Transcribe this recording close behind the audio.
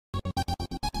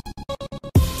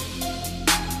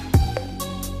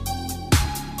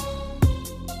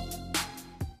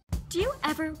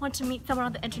ever want to meet someone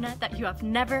on the internet that you have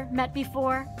never met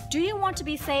before? Do you want to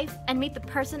be safe and meet the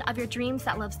person of your dreams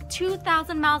that lives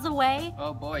 2,000 miles away?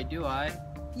 Oh boy, do I.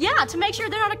 Yeah, to make sure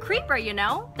they're not a creeper, you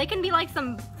know? They can be like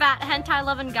some fat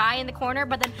hentai-loving guy in the corner,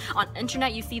 but then on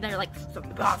internet you see they're like some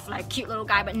buff, like cute little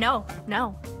guy, but no.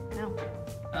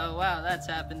 Oh wow, that's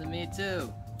happened to me too.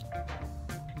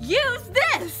 Use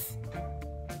this!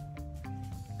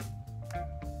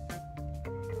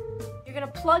 You're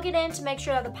gonna plug it in to make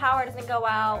sure that the power doesn't go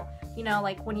out. You know,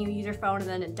 like when you use your phone and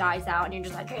then it dies out and you're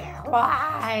just like,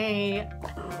 why?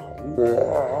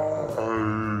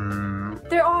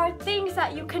 There are things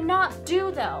that you cannot do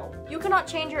though. You cannot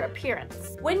change your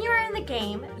appearance. When you're in the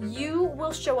game, you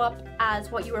will show up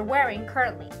as what you are wearing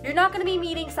currently. You're not gonna be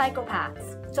meeting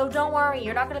psychopaths. So don't worry,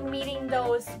 you're not gonna be meeting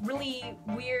those really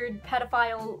weird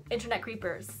pedophile internet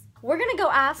creepers. We're gonna go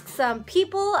ask some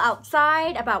people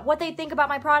outside about what they think about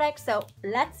my product, so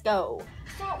let's go.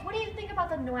 So what do you think about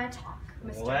the NweTalk,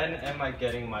 Mr.? When am I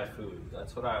getting my food?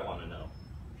 That's what I want to know.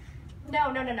 No.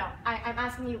 I'm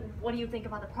asking you, what do you think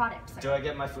about the product, sir? Do I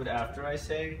get my food after I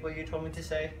say what you told me to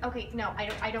say? Okay, no,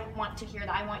 I don't want to hear that.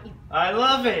 I want you. I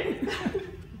love it!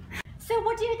 So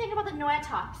what do you think about the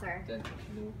NweTalk, sir?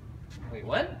 Wait,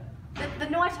 what? The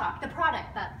NweTalk, the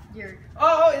product that you're...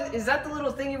 Oh, is that the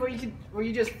little thing where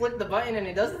you just flick the button and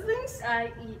it does the things?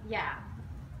 Yeah.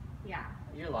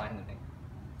 You're lying to me.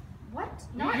 What?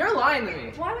 You're lying to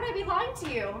me. Why would I be lying to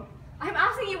you? I'm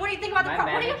asking you, what do you think about the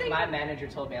product? What do you think? My manager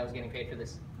told me I was getting paid for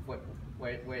this. Where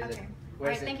is it?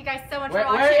 Where is it? Thank you guys so much Where,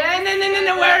 for watching.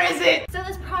 no, where is it? So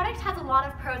this product has a lot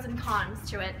of pros and cons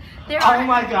to it. Oh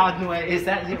my god, Nwe, is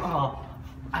that you? Oh,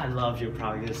 I love your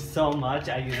product so much.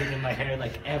 I use it in my hair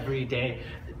like every day.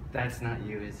 That's not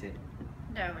you, is it?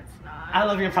 No, it's not. I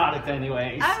love your product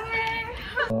anyways. Okay.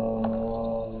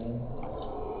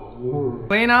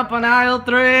 Clean up on aisle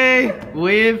 3.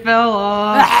 We fell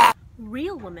off.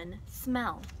 Real women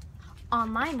smell.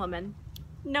 Online women,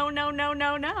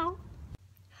 no.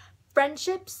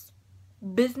 Friendships,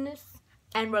 business,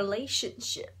 and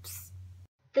relationships.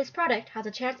 This product has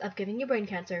a chance of giving you brain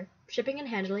cancer. Shipping and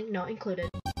handling not included.